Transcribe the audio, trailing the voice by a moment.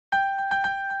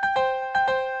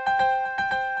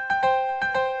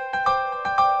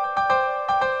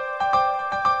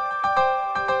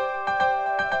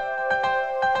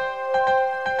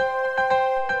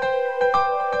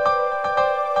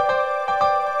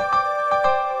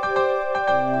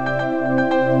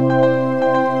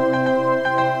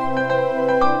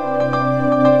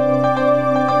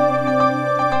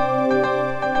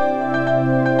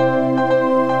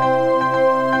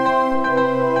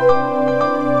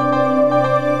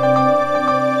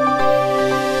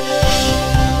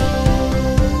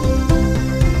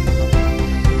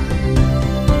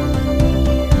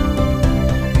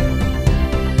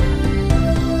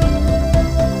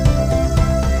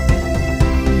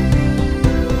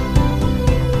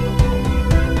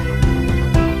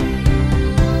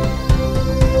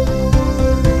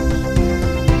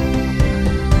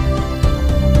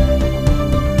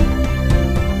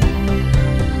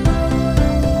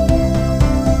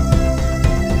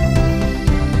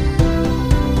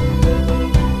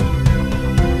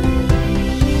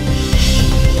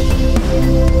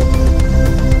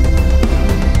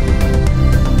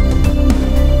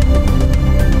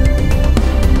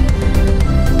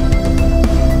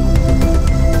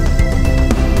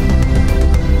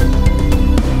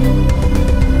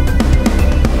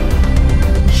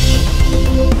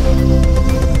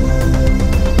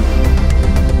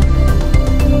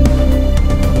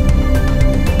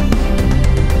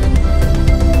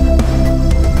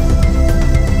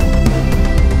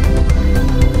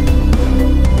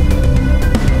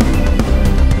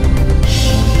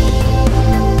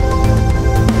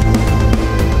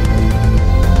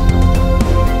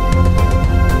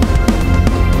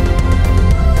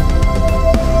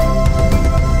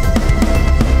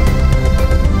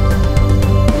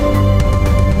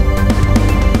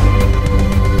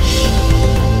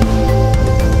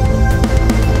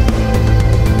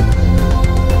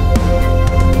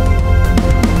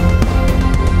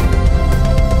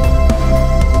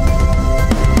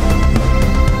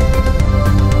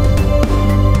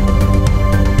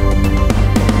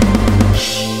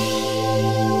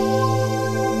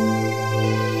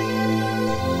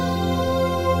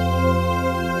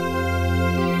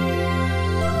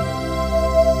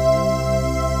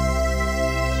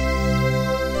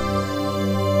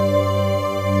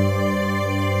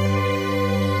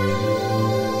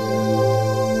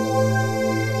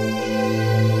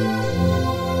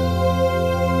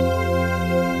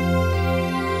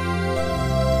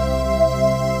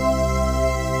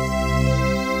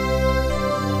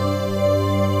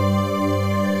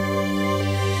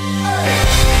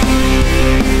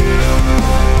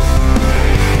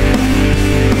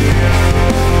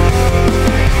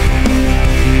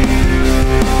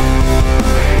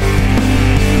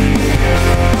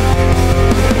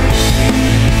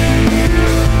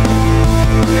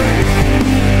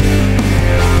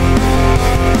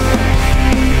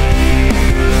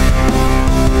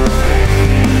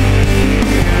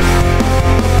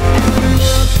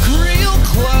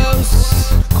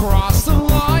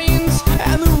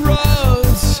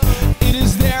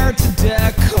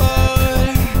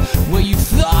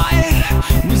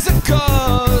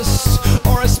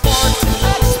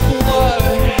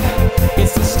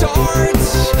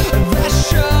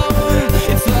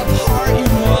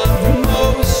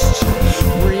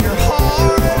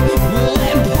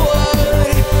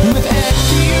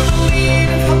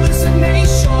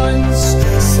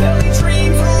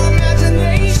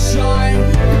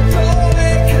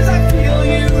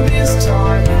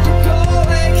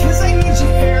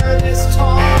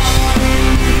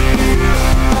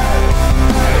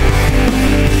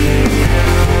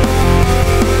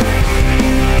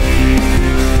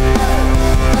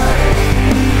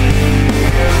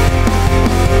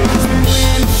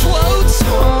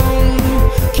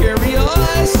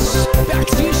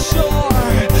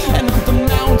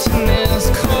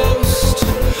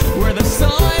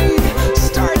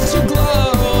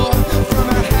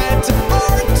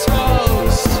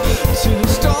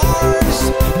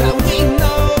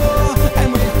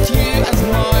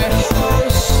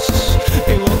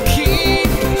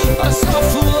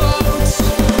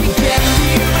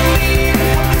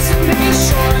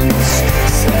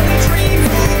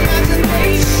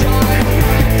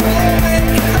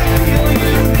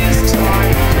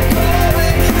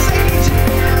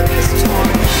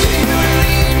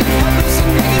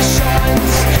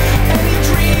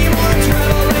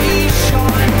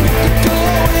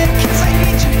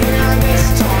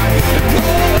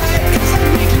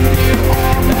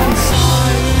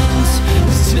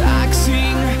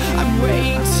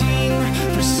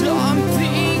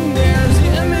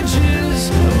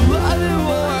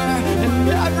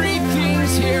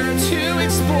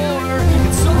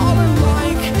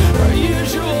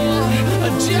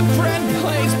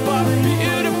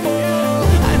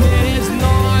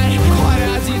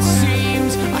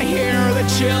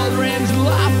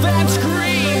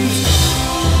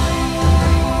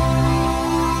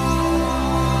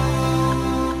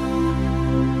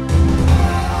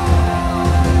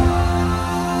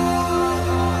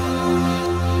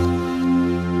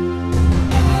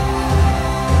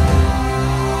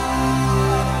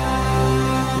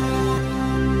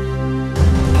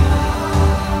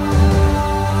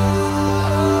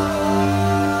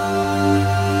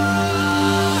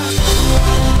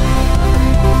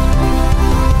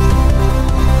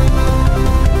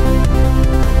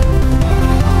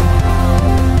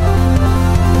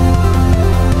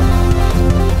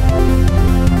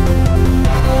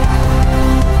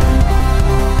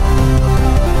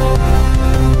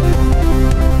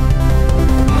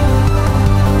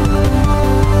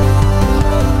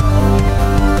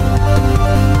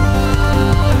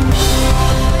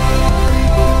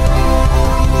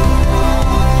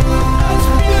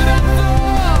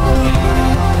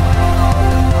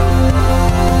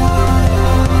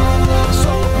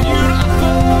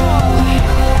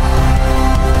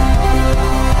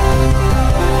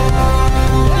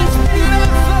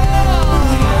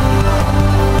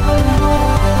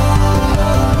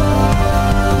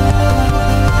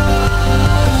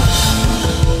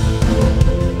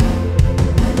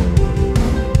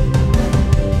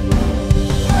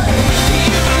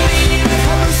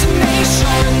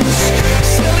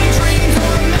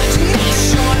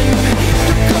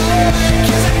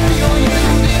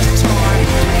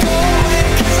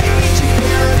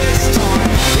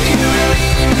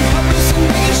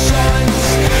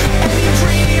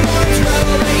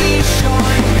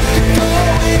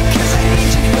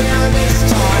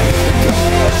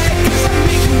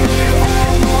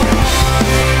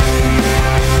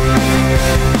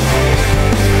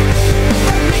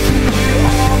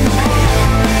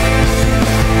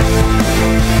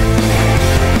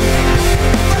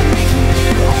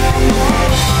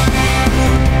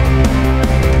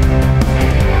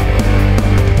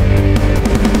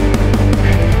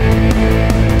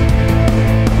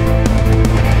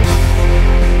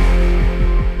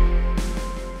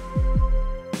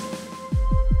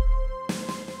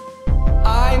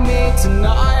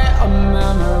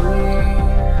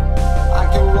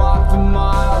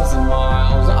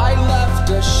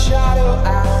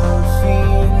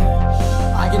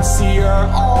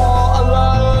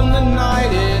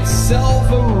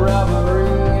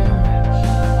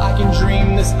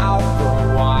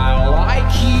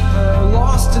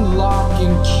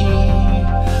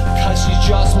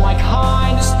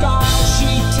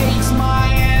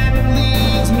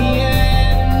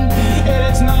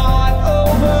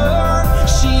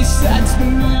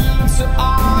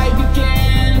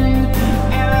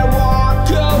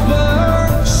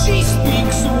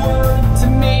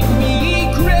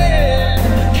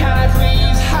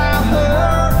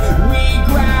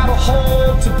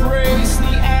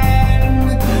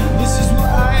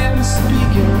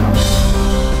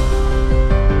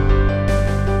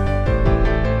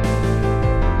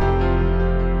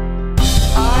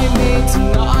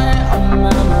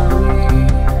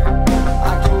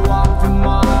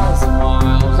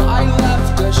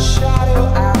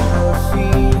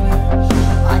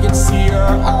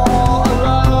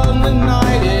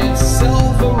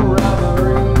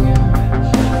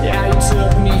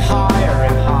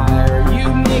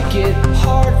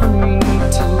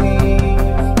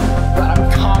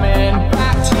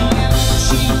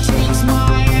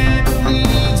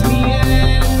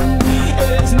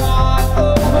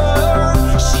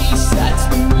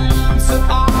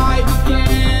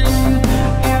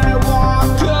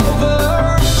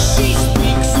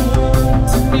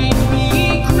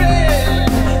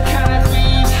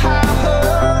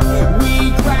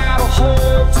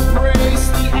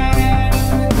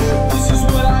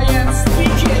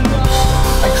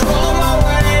I crawl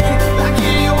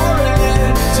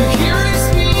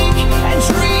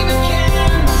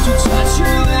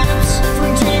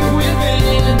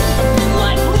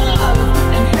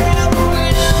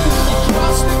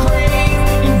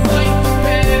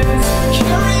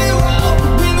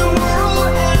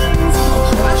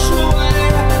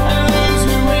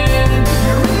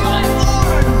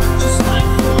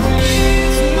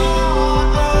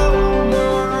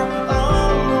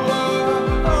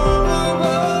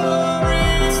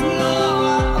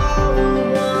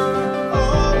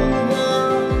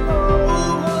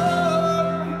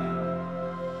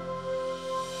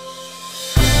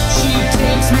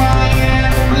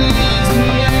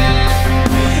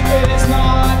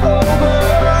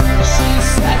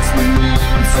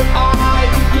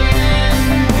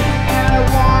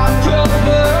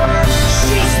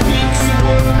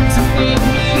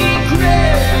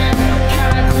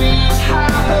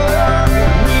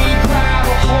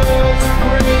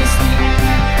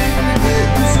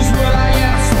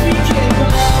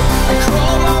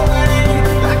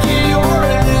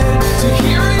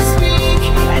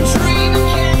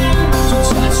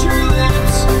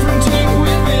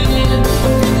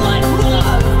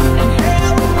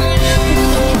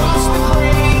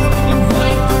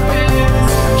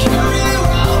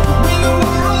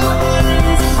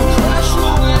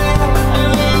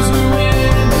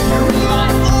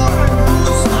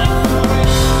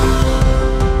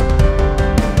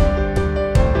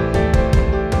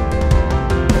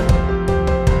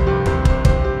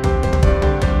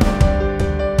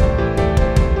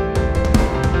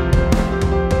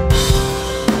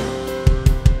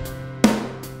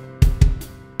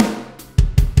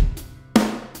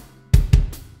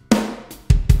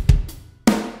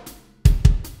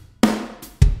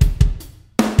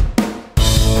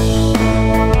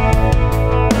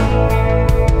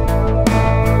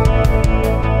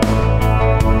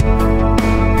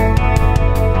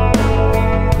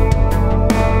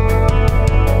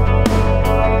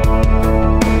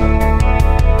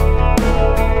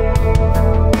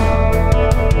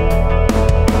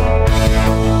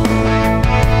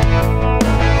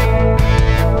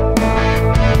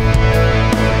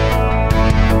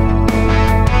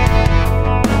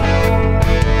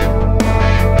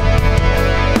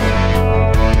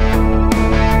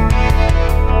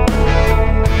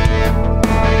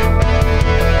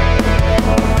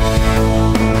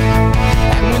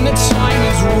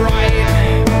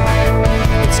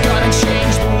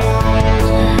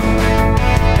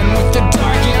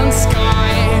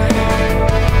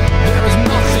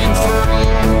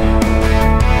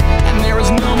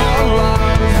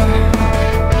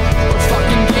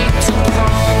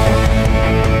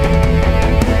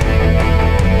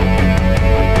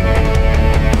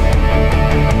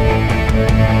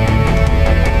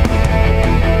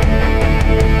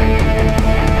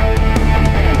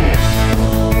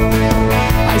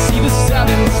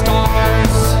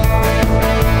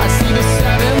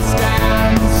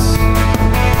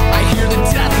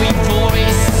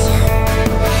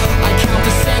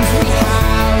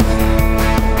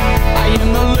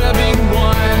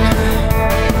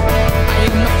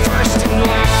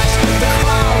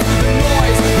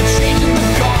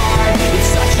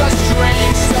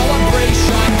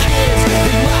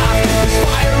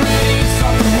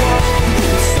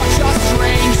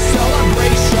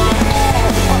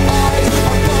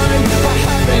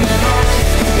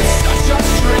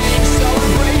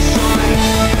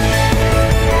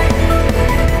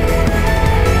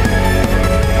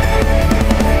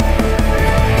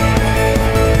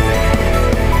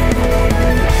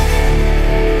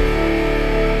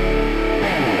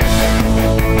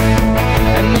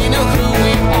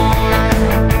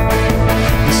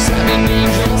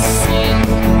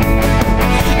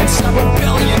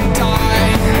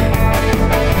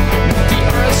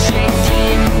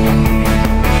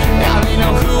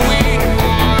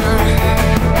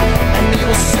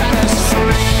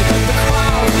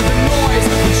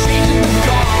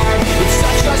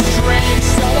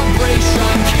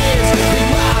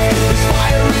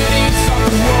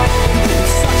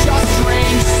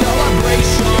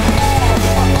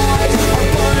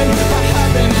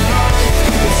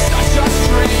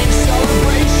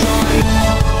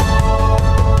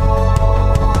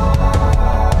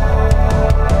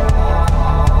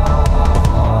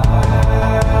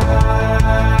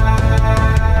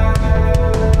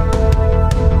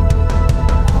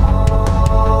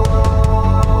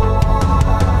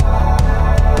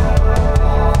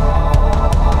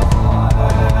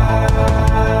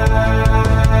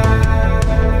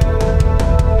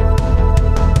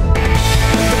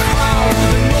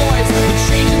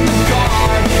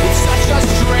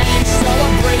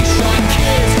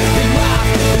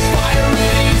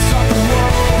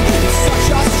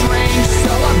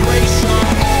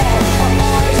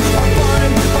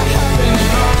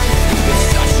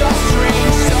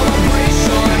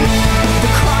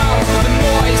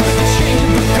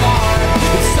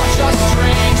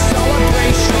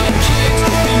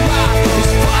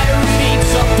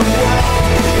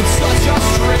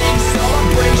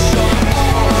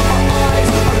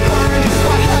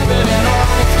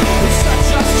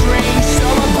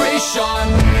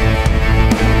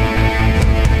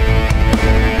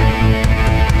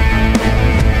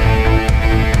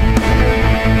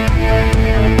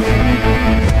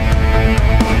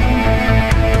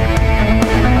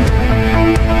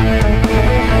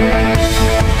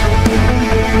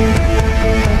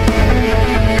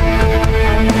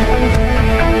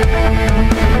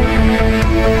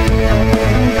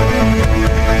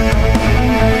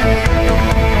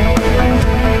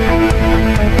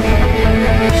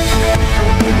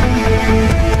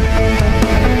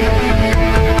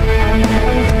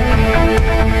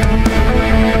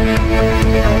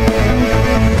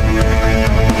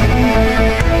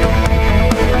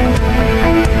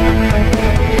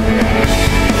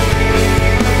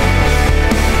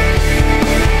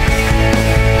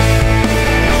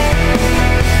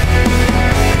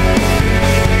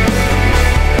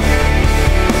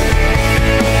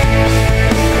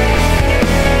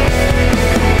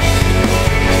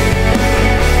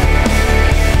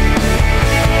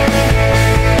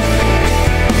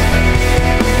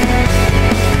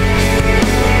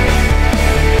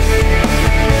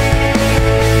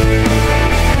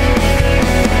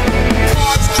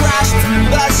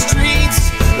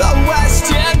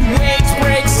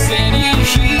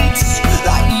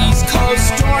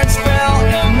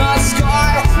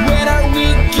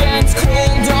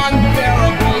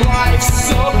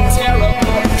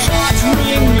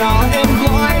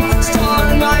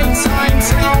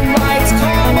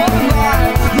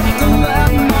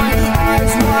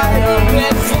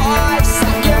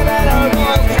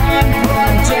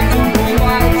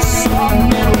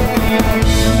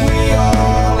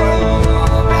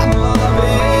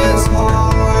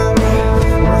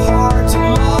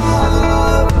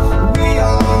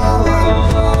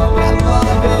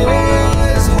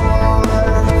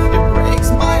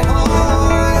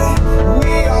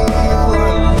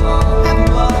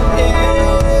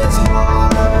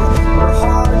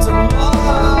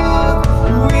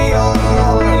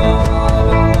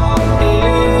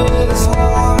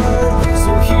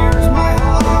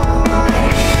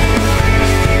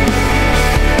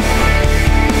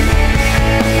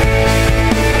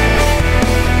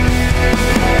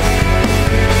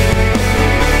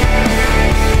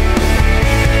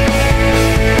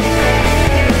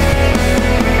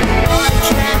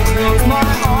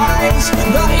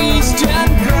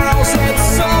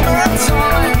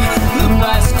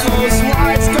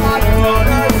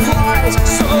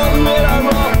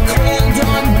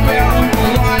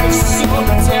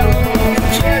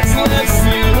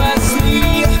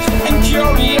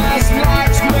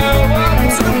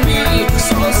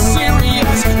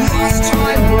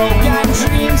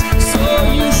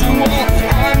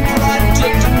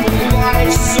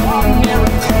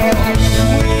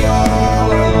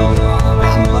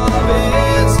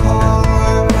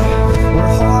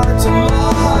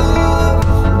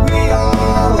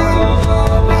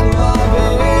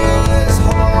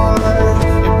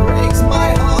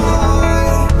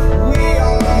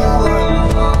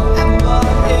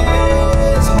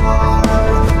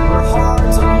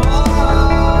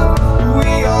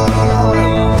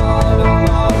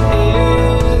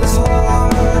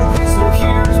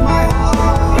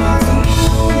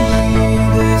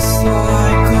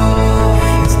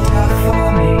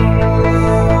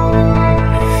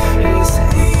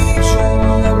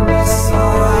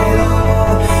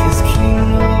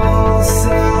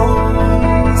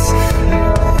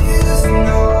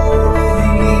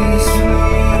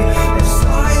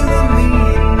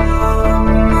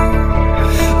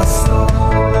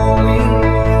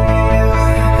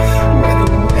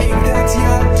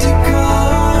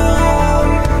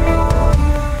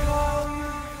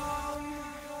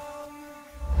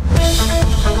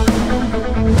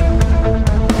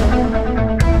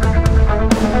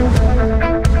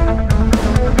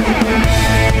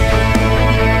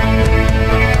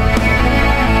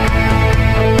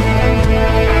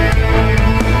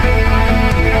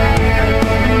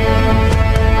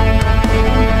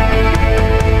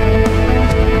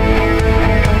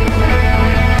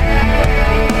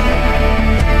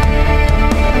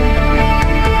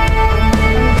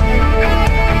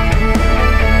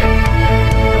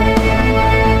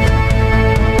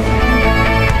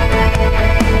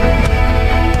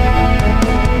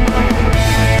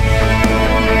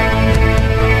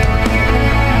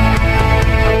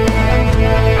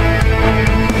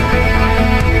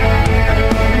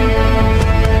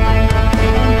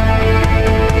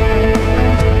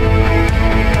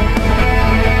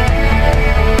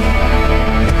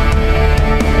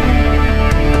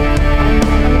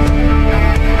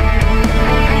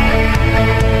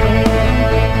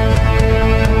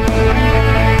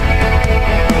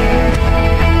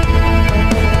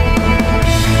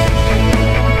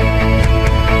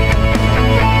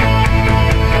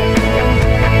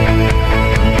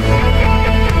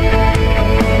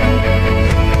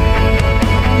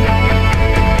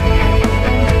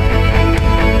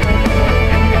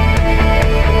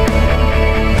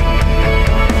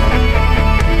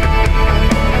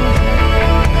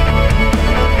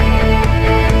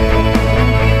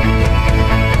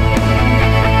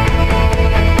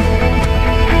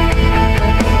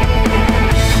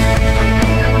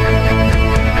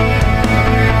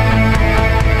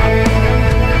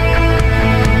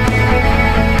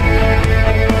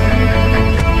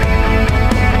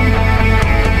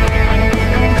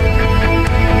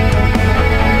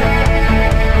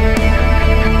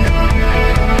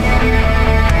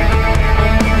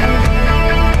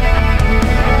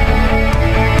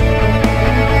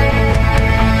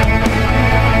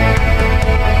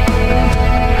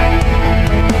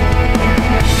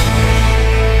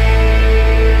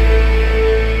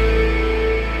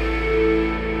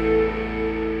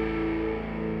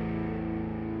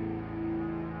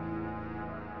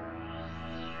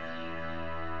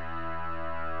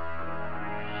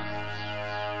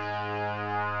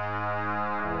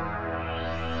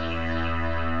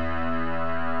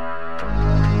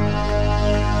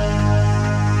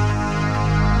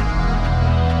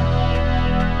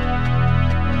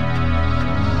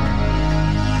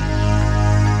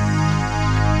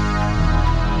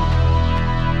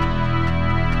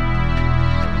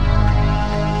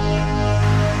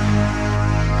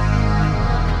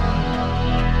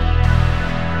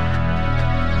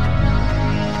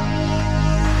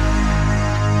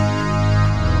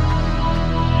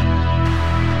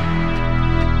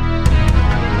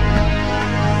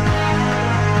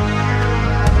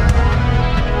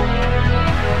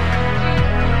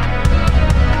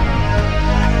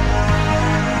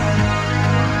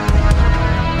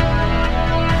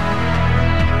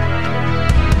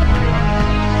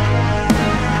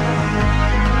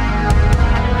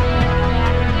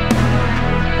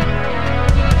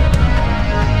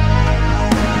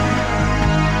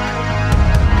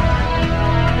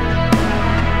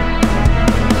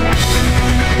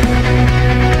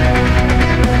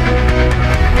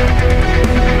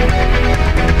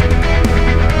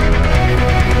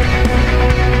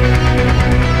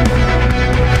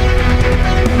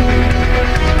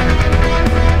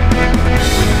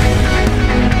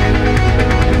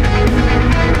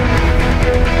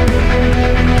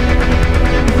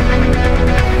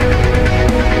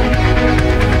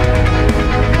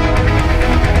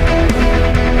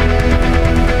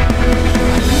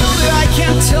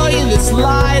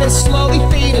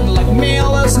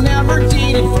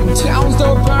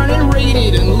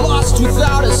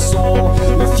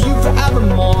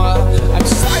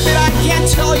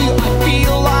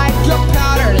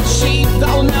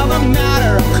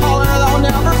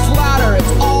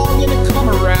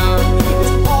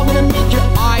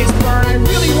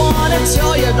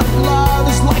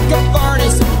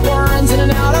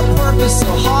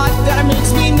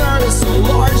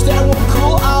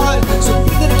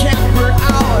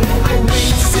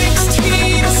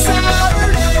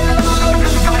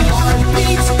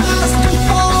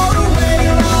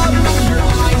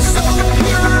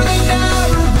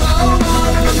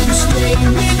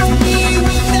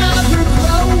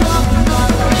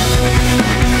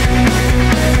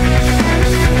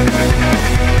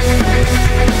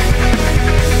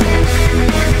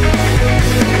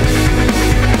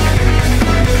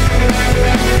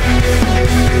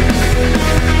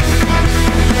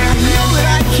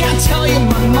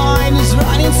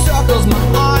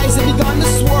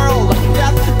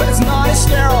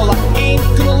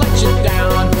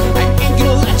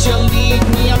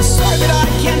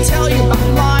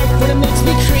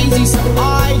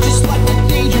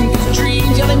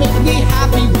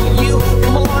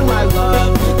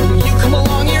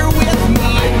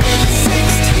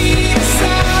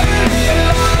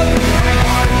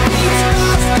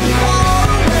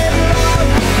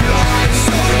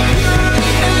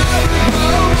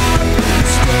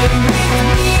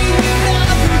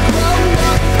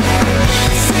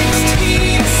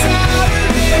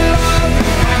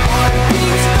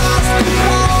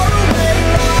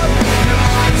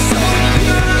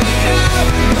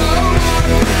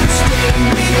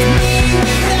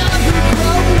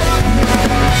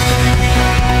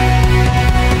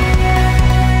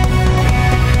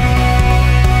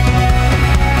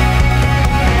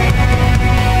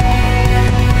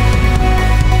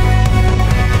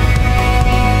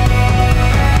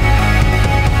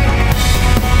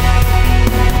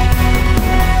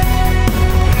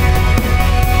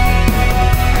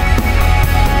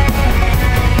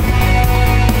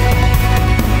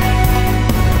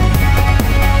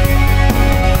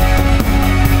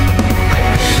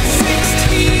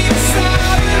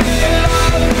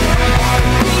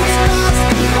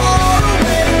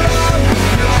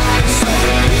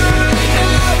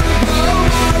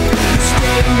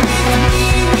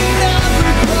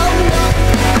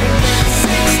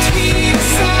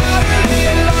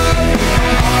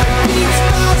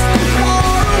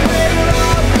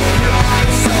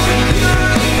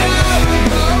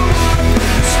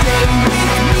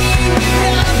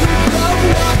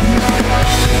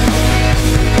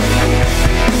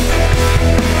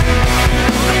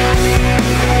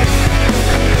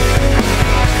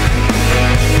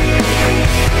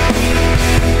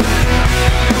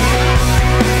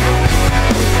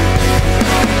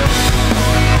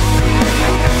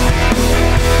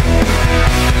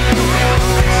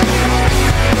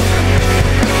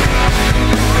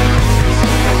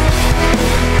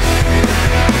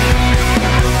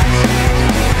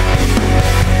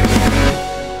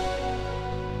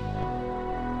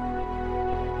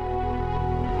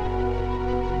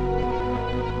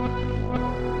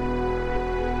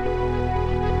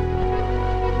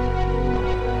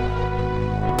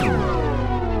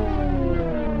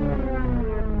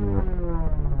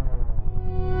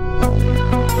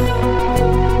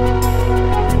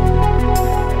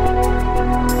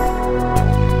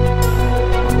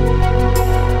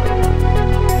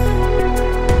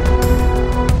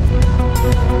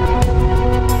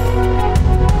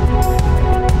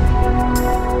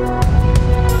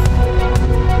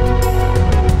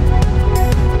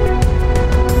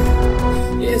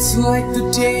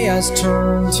has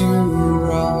turned to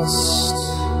rust.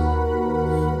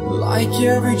 Like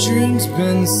every dream's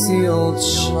been sealed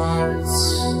shut.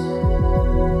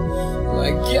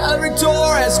 Like every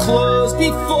door has closed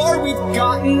before we've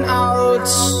gotten out.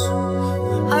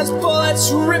 As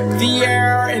bullets rip the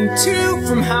air in two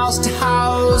from house to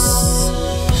house.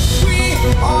 We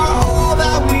are all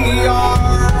that we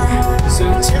are, so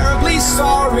terribly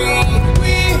sorry.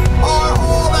 We are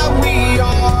all that we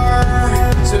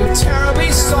are, so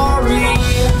terribly sorry.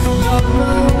 The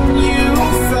moon you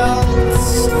felt,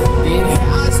 it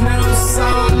has no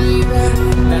side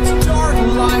that's dark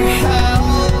like hell,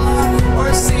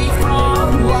 or safe from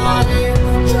light,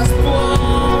 just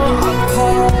blown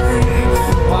apart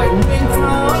by wind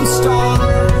from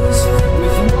stars,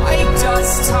 with white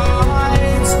dust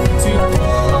tides to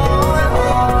pull on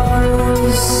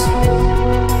ours.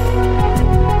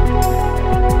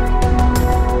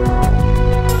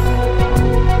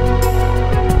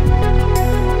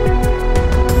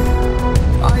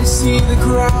 I see the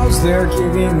crowds, they're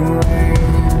giving way.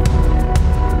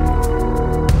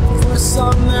 For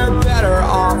some they're better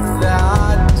off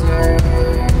that day.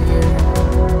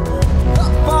 The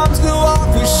bombs go off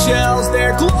with shells,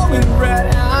 they're glowing red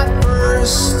at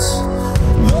first.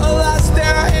 The less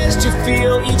there is to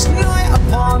feel each night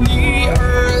upon the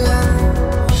earth.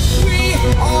 We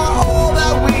are all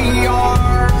that we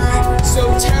are, so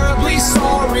terribly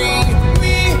sorry.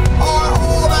 We are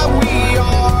all that we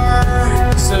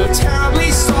are, so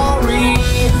terribly sorry.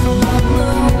 The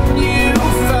moon you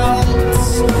felt,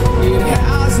 it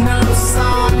has no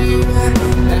side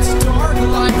that's dark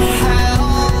like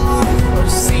hell, or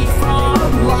safe from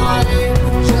light,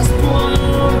 just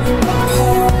blown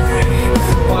apart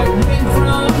by wind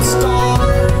from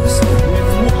stars,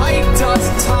 with white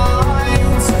dust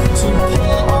tides to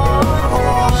pull on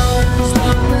ours.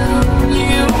 The moon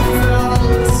you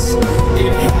felt,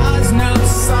 it has no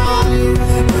side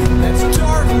that's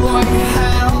dark like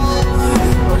hell,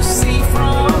 or safe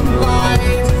from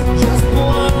light, just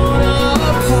blown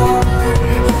apart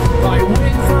by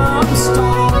wind from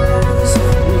stars,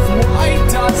 with white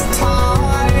dust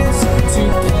tides to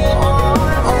pull on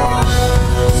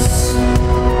ours.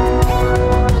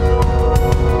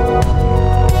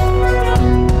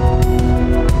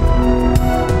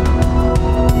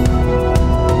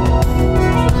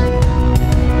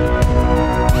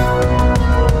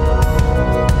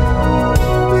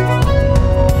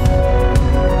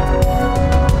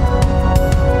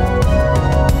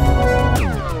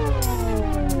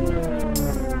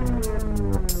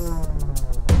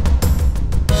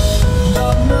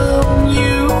 The moon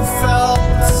you felt,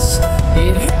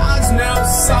 it has no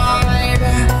side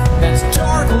that's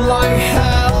dark like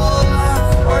hell,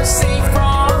 or safe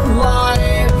from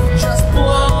light, just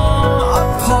blown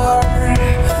apart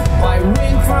by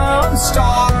wind from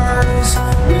stars,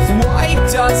 with white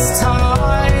dust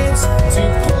tides to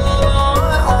pull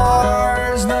on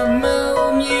ours. The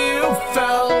moon you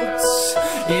felt,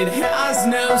 it has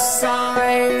no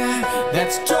side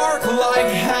that's dark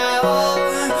like hell,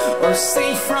 or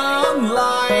safe from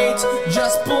light,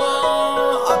 just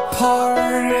blown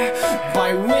apart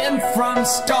by wind from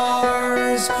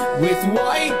stars, with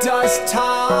white dust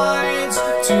tides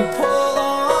to pull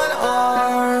on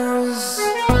ours.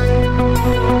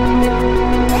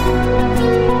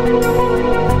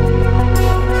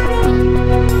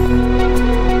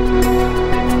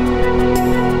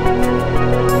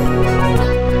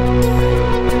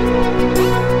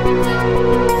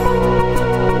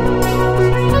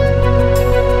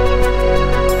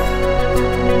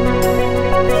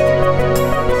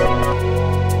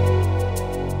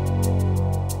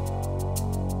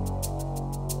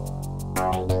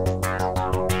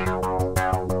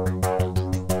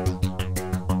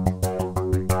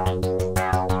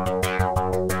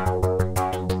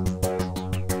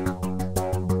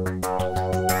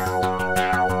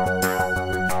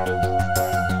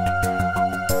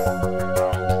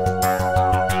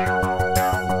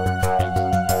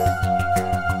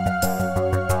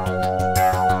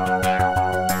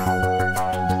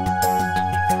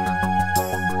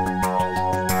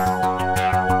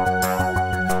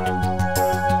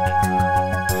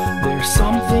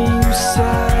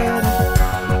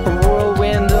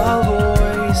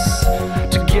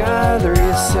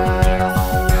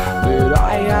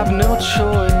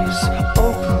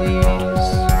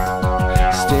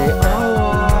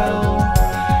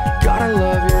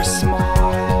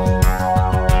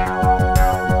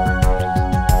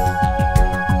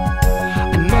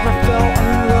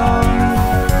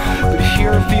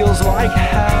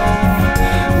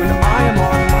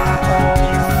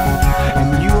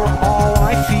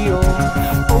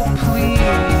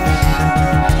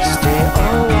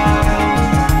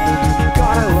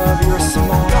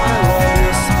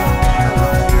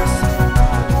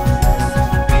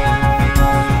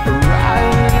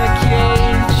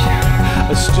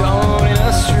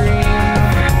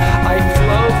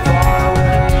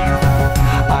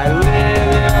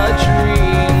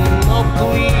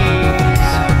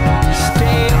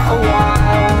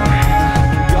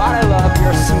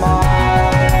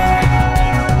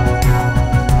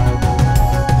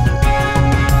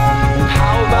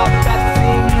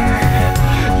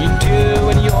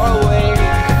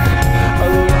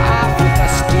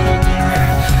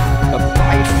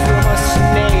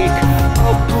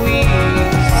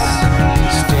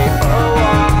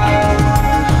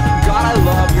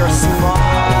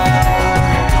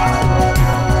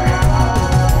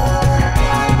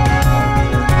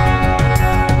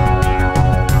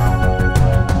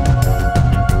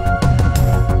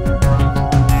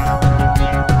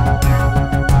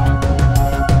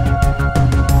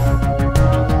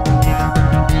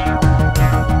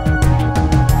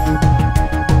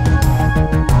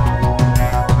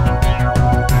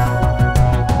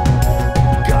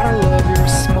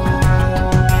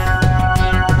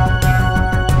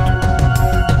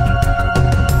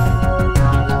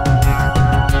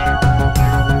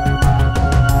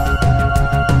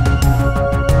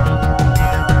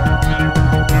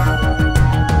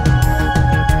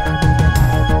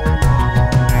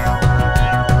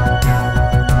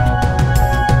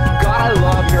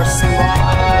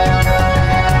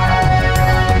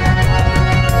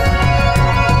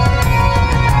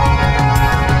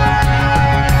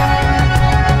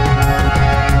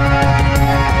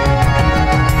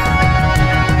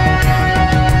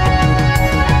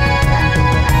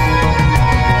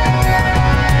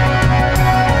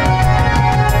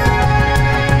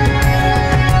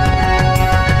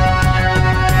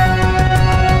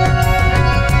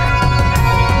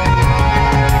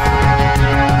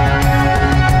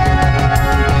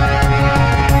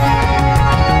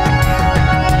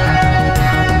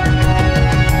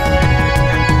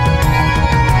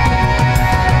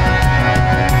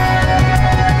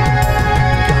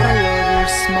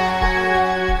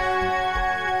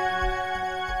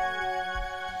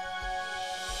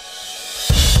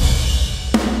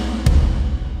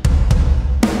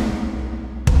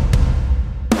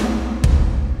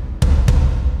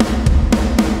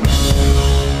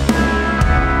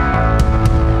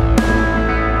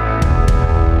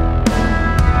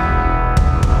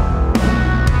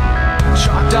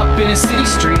 Wrapped up in a city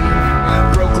street,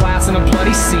 broke glass in a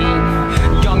bloody scene.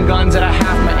 Young guns at a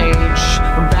half my age,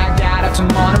 from Baghdad up to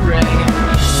Monterey.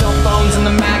 Cell phones in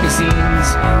the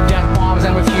magazines, death bombs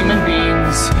and with human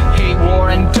beings. Hate, war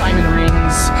and diamond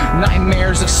rings,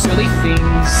 nightmares of silly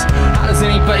things. How does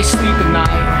anybody sleep at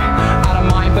night? Out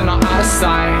of mind but not out of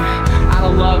sight.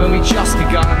 Out of love and we just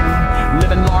begun,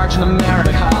 living large in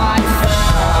America. I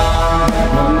found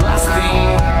one last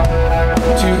thing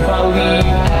to believe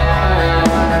in,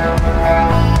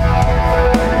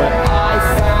 but I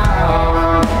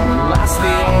found one last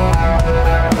thing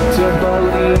to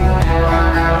believe in.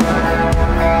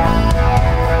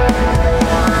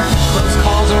 Close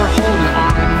calls are holding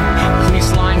on,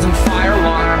 police lines and fire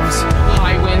alarms,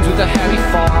 high winds with a heavy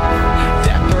fall,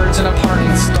 dead birds in a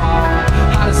parking stall.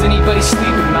 How does anybody sleep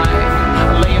at night?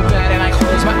 I lay in bed and I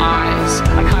close my eyes.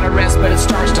 I kinda rest but it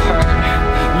starts to hurt.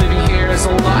 Living here is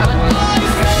a lot of fun. I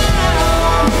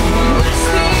found one last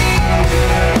thing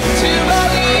to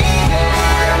believe in,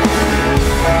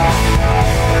 but I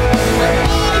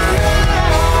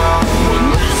found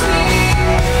one last thing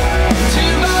to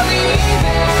believe in.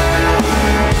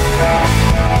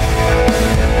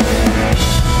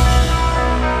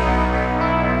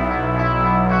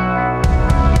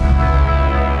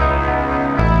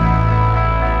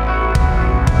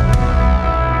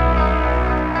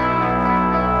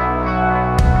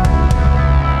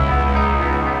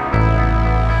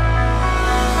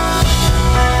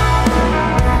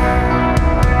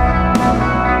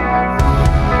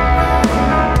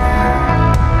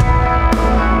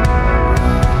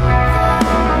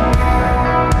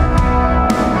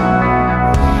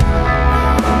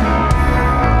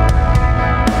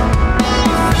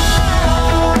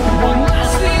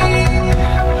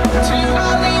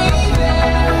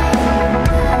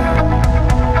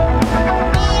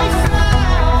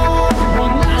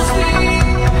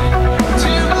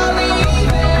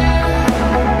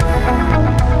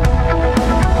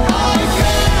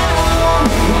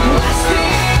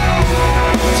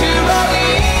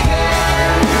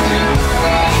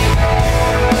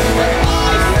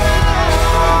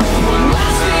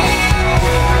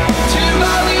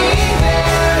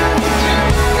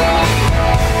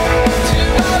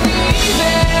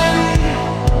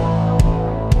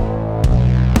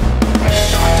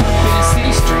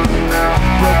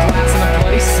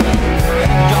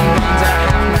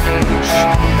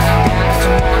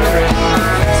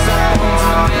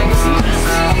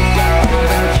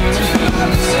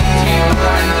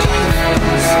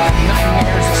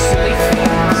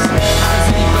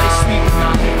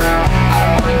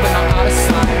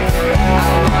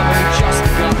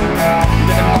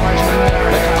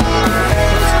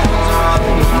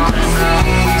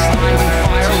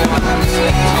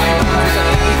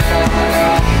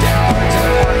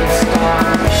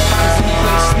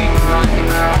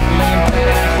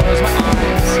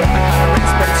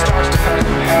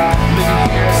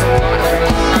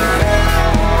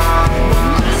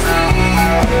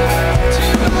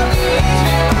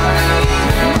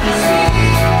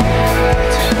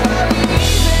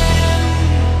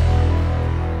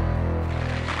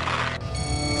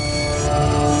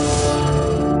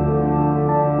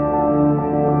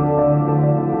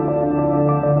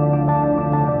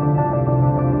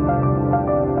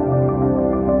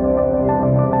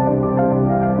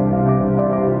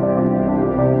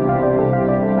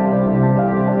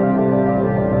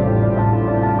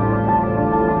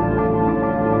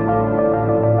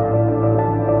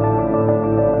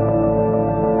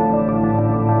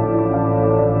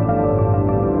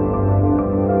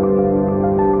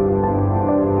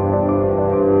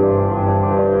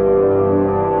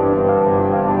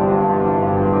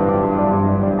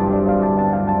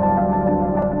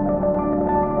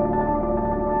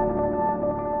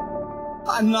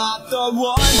 I'm not the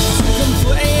one to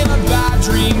complain about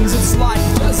dreams. It's like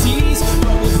disease,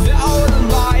 but without a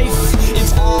life.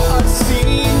 It's all a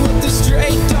scene with a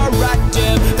straight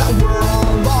directive that we're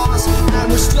all lost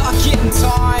and we're stuck in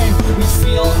time. We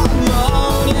feel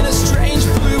alone in a strange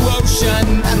blue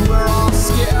ocean, and we're all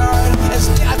scared as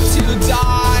death to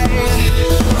die.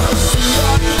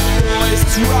 Boys,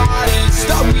 it's right, it's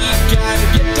the weekend.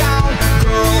 Get down,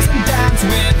 girls, and dance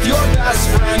with your best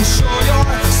friend. Show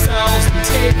yourselves,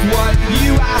 take what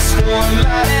you ask for,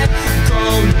 let it go.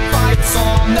 Fights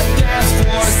on.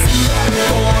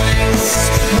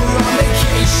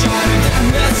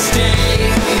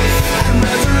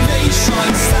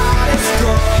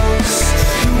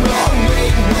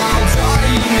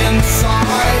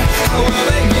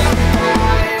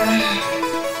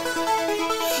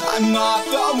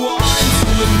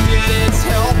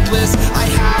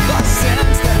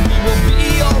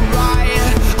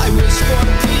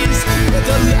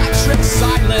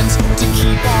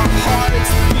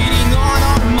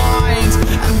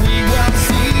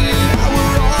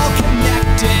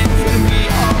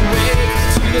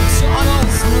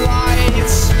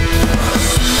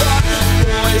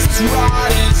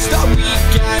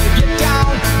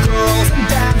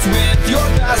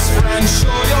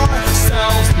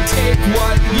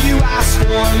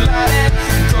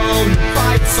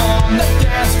 on the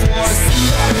dance floor. See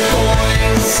our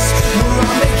boys, we're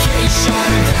on vacation,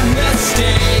 then let's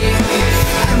stay.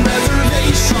 And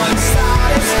reservation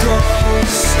status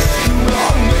girls who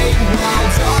will wait while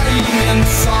dying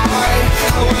inside.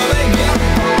 How will they get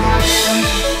by?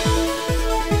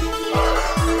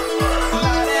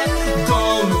 Let it go,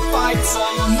 no fights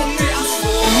on the dance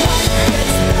floor.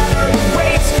 It's better to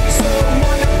wait, so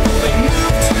wonderful they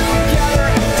move together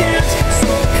and dance.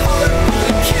 So colorful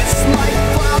and kiss like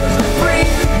flowers that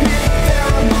breathe. With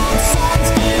pheromone songs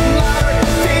get louder,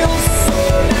 it feels so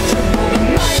natural. The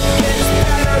night gets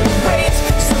better to wait,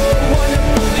 so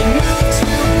wonderful they move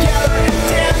together and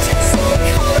dance. So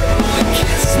colorful and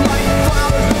kiss like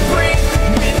flowers that breathe.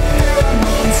 With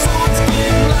pheromone songs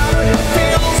get louder, it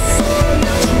feels so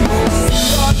natural.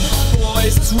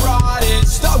 Boys, it's right,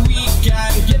 it's the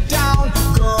weekend. Get down,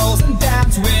 girls, and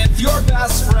dance with your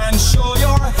best friend. Show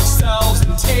yourselves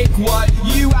and take what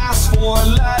you ask for.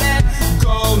 Let it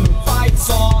go, no fights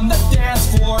on the dance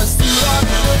floor. Suit up,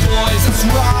 boys, it's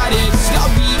right, it's the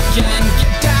weekend.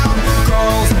 Get down,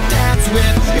 girls, and dance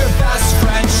with your best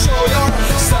friend. Show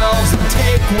yourselves and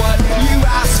take what you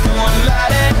ask for.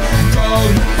 Let it go,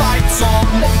 no fights on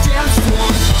the dance floor.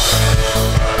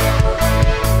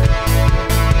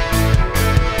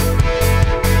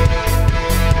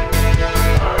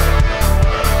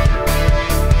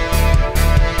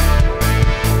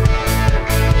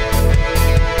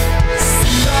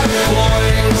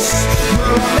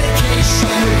 We're on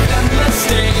vacation with endless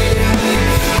stay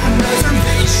and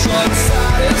reservation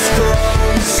status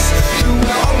girls who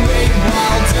will wait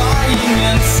while dying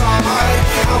inside.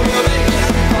 How will they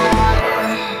get by?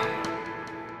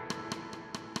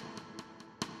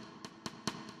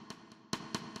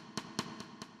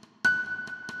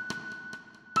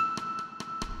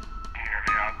 Can you hear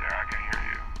me out there? I can hear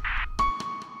you.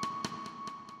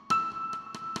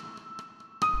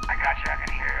 I got you, I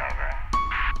can hear you, over.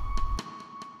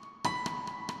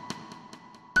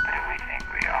 Who do we think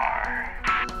we are?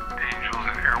 The Angels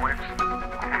and Airwaves?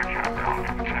 I'm gonna try to tell them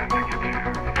to make it too.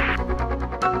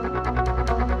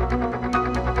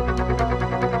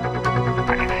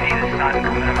 I can see the sun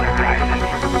coming over the horizon.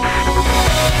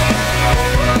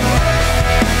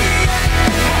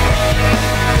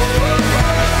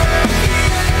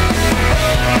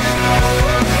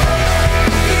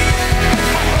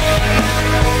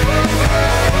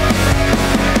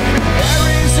 There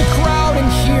is a crowd in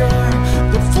here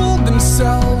that fooled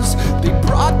themselves. They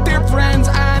brought their friends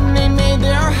and they made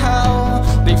their hell.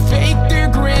 They faked their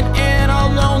grin in a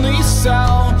lonely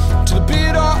cell to the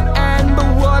bitter end. But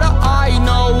what do I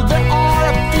know? There are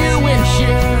a few in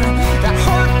here that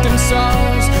hurt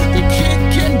themselves. They kick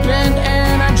and bend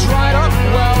and I dried up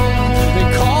well. They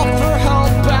call for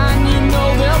help and you know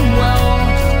them well.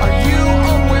 Are you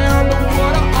aware? But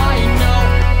what do I know?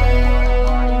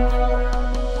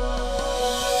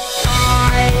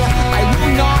 I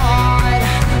will not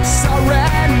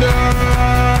surrender.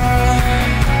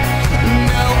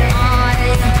 No,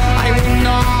 I will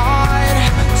not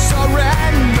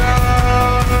surrender.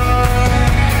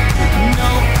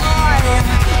 No,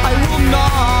 I will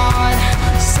not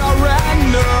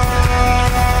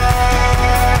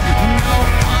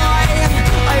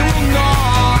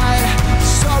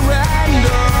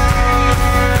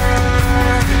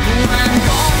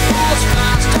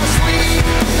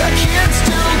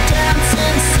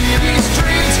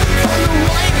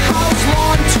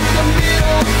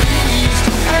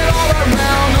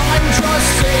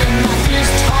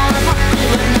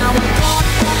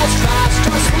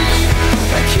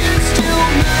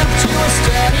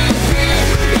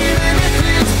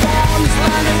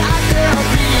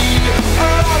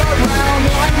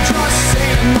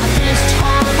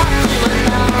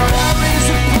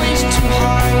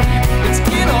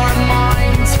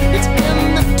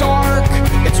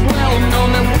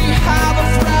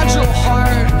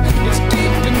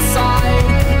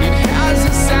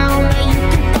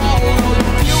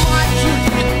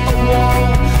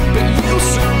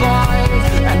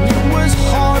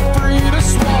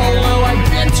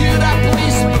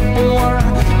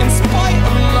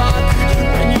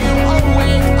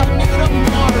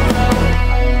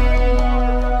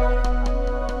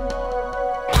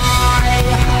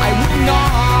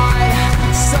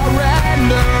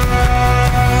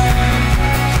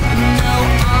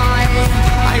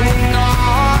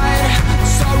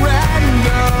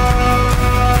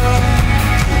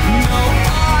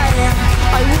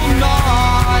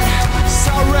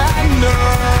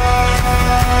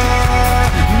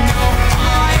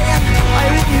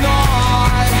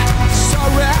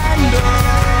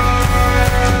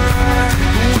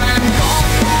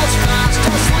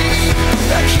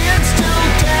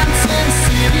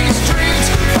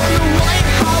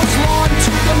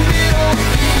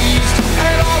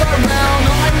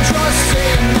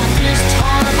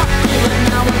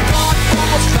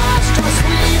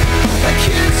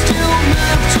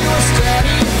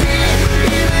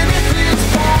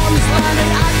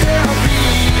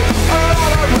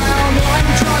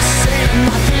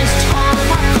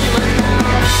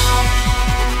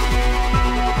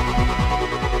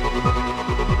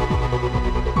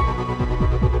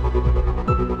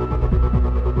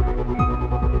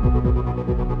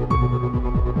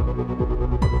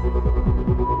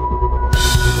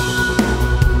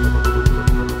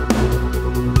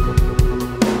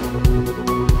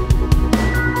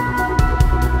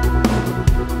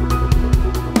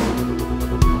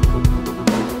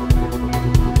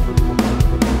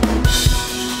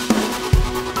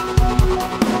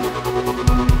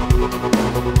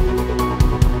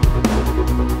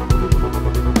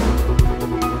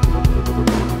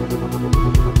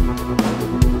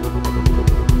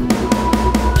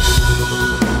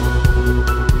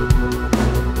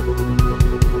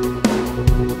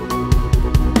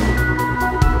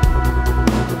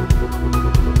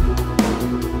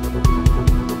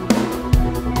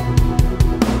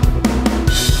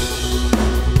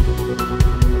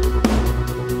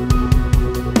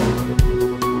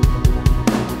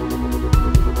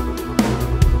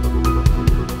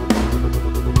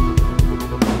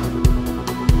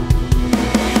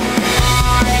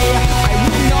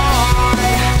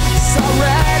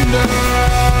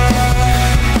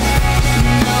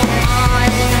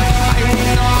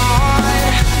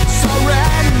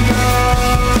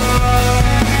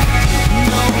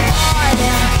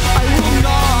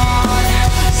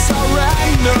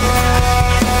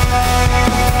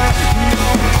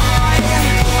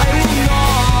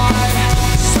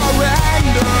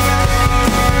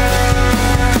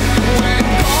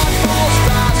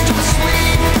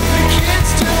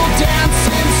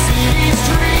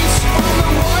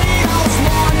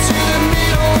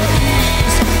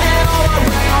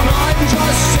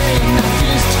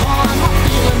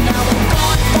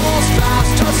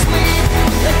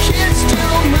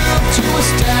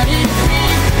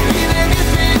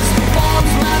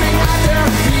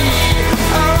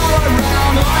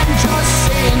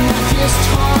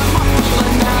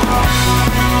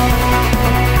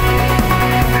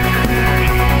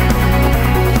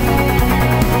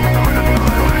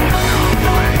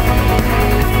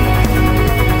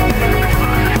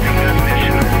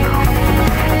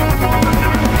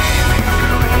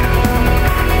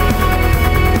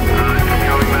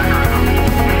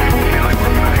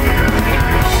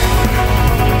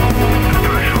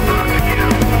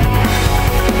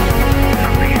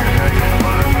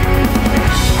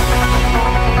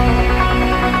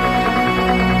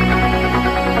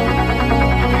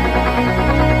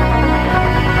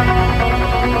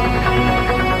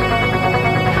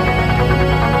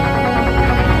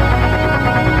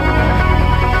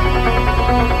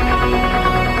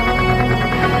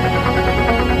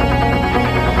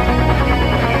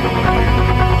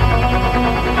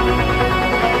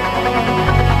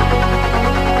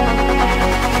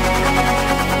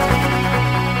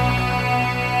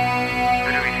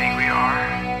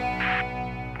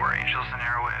Angels and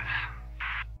Airwaves.